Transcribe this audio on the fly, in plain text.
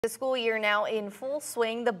The school year now in full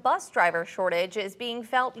swing, the bus driver shortage is being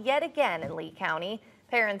felt yet again in Lee County.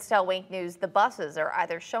 Parents tell Wink News the buses are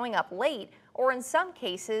either showing up late or in some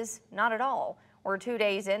cases, not at all. We're 2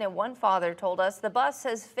 days in and one father told us the bus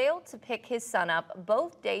has failed to pick his son up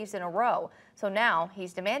both days in a row. So now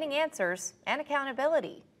he's demanding answers and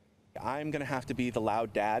accountability. I'm going to have to be the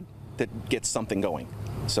loud dad that gets something going.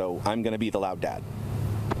 So I'm going to be the loud dad.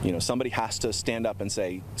 You know, somebody has to stand up and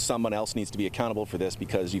say someone else needs to be accountable for this,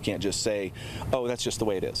 because you can't just say, oh, that's just the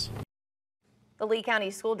way it is. The Lee County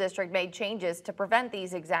School District made changes to prevent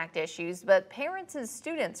these exact issues, but parents and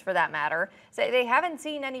students, for that matter, say they haven't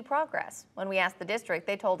seen any progress. When we asked the district,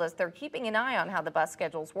 they told us they're keeping an eye on how the bus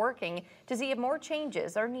schedule's working to see if more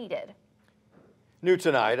changes are needed. New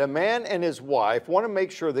tonight, a man and his wife want to make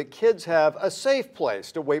sure that kids have a safe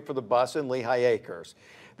place to wait for the bus in Lehigh Acres.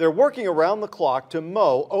 They're working around the clock to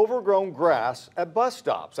mow overgrown grass at bus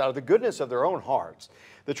stops out of the goodness of their own hearts.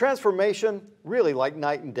 The transformation, really like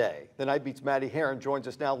night and day. The Night Beat's Maddie Herron joins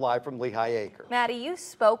us now live from Lehigh Acres. Maddie, you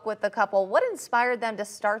spoke with the couple. What inspired them to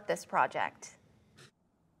start this project?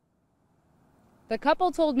 The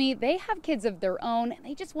couple told me they have kids of their own and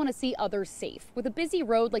they just want to see others safe. With a busy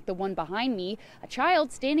road like the one behind me, a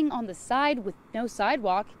child standing on the side with no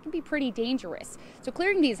sidewalk can be pretty dangerous. So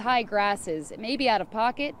clearing these high grasses, it may be out of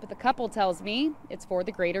pocket, but the couple tells me it's for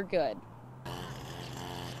the greater good.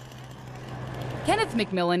 Kenneth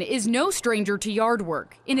McMillan is no stranger to yard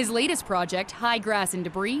work. In his latest project, high grass and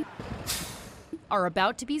debris are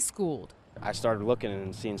about to be schooled. I started looking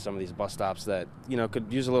and seeing some of these bus stops that,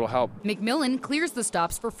 could use a little help. McMillan clears the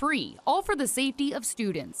stops for free, all for the safety of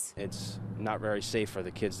students. It's not very safe for the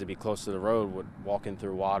kids to be close to the road, walking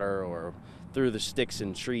through water or through the sticks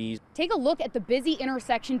and trees. Take a look at the busy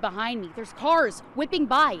intersection behind me. There's cars whipping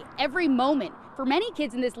by every moment. For many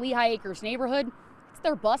kids in this Lehigh Acres neighborhood, it's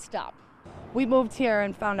their bus stop. We moved here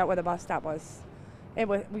and found out where the bus stop was.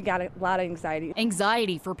 We got a lot of anxiety.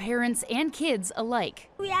 Anxiety for parents and kids alike.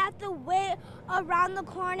 We have to wait around the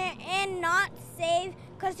corner and not safe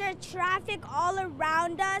because there's traffic all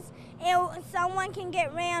around us and someone can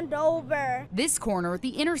get ran over. This corner,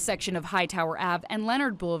 the intersection of Hightower Ave and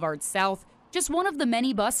Leonard Boulevard South, just one of the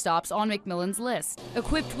many bus stops on McMillan's list.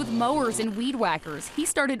 Equipped with mowers and weed whackers, he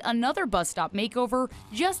started another bus stop makeover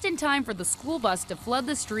just in time for the school bus to flood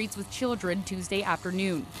the streets with children Tuesday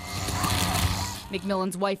afternoon.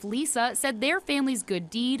 McMillan's wife, Lisa, said their family's good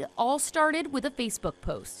deed all started with a Facebook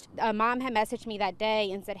post. A mom had messaged me that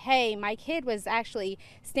day and said, hey, my kid was actually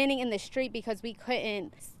standing in the street because we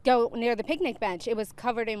couldn't go near the picnic bench. It was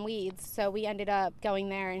covered in weeds, so we ended up going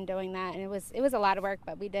there and doing that, and it was a lot of work,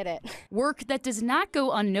 but we did it. Work that does not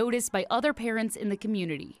go unnoticed by other parents in the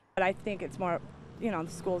community. But I think it's more, the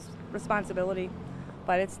school's responsibility,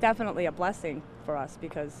 but it's definitely a blessing for us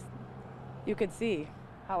because you could see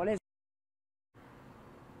how it is.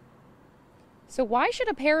 So why should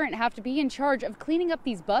a parent have to be in charge of cleaning up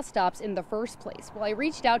these bus stops in the first place? Well, I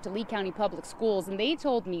reached out to Lee County Public Schools and they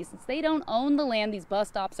told me since they don't own the land these bus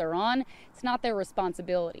stops are on, it's not their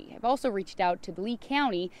responsibility. I've also reached out to the Lee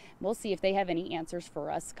County. We'll see if they have any answers for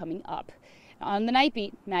us coming up. On the Night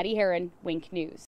Beat, Maddie Herron, Wink News.